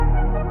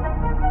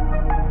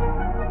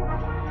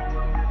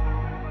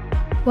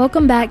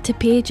Welcome back to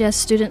PHS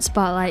Student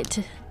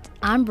Spotlight.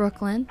 I'm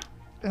Brooklyn.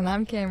 And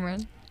I'm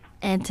Camryn.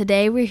 And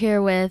today we're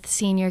here with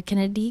Senior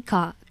Kennedy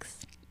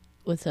Cox.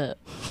 What's up?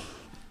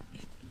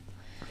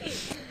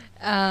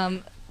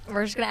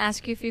 We're just going to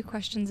ask you a few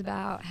questions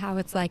about how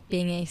it's like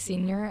being a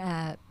senior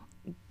at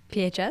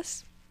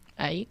PHS.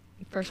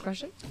 First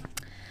question.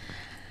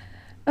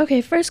 Okay,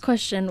 first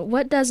question.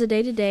 What does a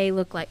day-to-day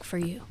look like for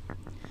you?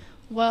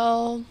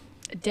 Well,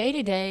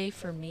 day-to-day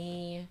for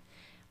me,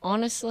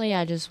 honestly,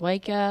 I just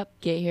wake up,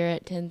 get here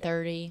at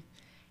 10:30,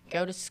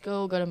 go to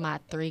school, go to my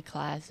 3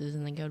 classes,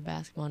 and then go to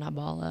basketball and I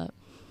ball up.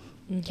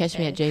 Okay. Catch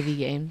me at JV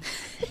games.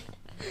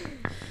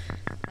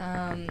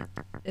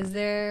 Is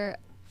there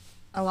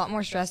a lot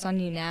more stress on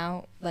you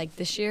now, like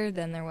this year,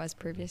 than there was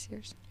previous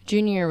years?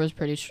 Junior year was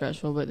pretty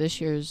stressful, but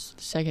this year's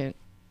second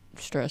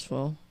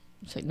stressful.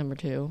 It's like number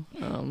 2.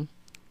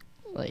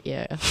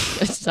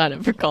 Sign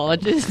up for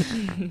colleges.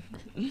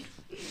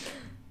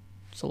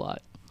 It's a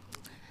lot.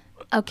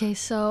 Okay,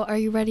 so are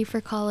you ready for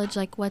college?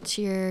 Like, what's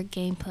your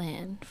game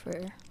plan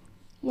for?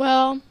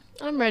 Well,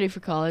 I'm ready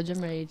for college.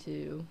 I'm ready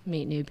to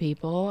meet new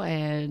people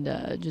and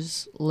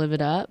just live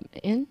it up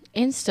and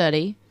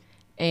study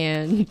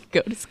and go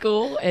to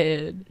school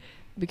and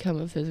become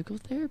a physical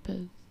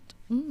therapist.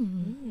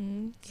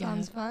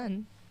 Sounds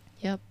fun.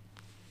 Yep.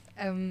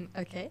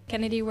 Okay.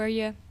 Kennedy, where are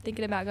you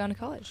thinking about going to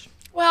college?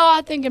 Well,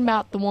 I'm thinking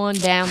about the one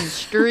down the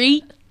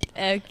street.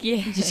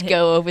 Okay. Just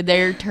go over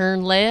there,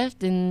 turn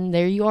left, and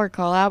there you are,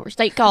 Carl Albert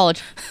State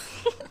College.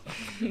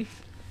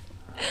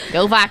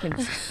 Go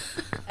Vikings.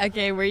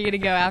 Okay, where are you going to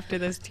go after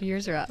those 2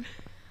 years are up?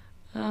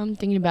 I'm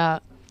thinking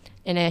about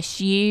an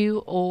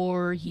SU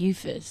or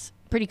UFIS.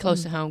 Pretty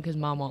close to home because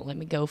Mom won't let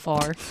me go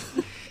far.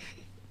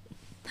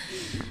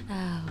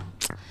 Oh.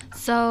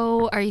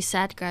 So, are you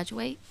sad to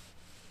graduate?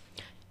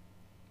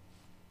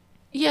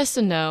 Yes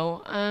and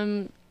no.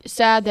 I'm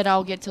sad that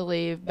I'll get to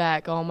leave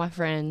back all my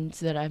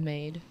friends that I've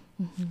made,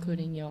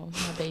 including y'all,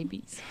 my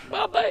babies.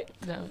 My baby.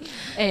 No.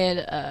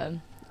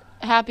 And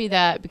happy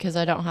that because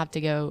I don't have to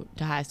go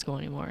to high school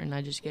anymore, and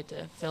I just get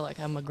to feel like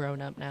I'm a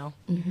grown-up now.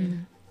 Mm-hmm.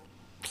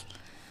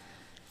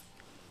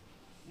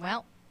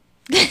 Well,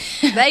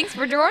 thanks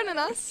for joining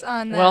us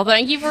on that. Well,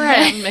 thank you for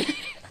having me.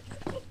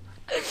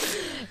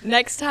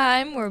 Next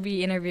time, we'll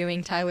be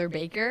interviewing Tyler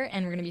Baker,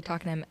 and we're going to be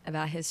talking to him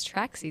about his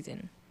track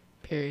season.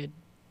 Period.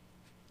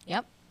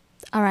 Yep.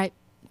 All right.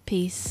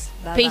 Peace.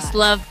 Bye-bye. Peace,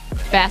 love,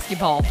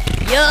 basketball.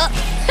 Yup.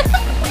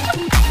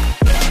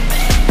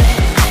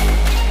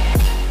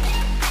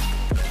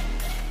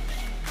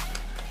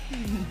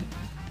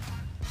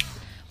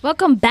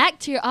 Welcome back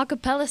to your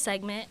acapella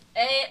segment.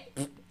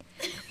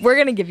 We're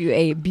going to give you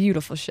a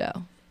beautiful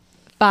show.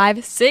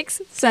 5,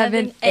 6,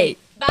 7, 8.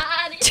 Bye.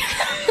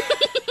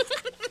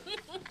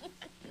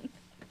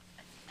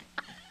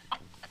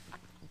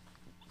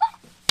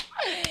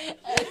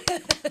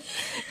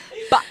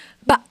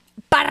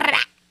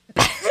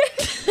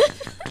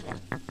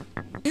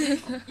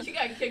 You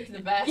got kicked in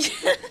the back.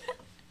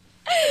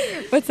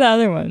 What's the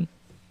other one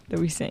that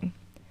we sing?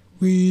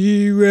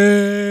 We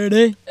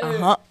ready.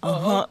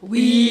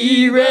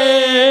 We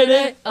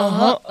ready.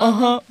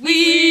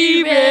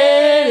 We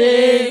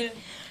ready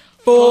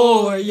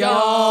for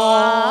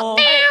y'all.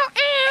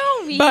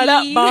 We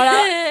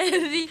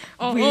ready.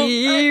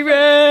 We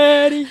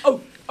ready.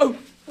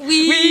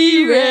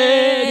 We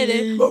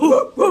ready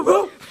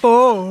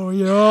for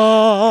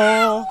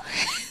y'all.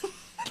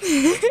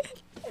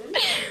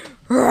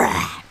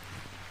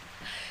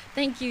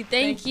 Thank you.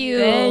 Thank you.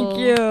 Thank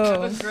you.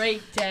 Have a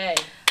great day.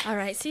 All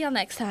right. See y'all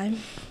next time.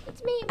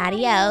 It's me.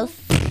 Adios.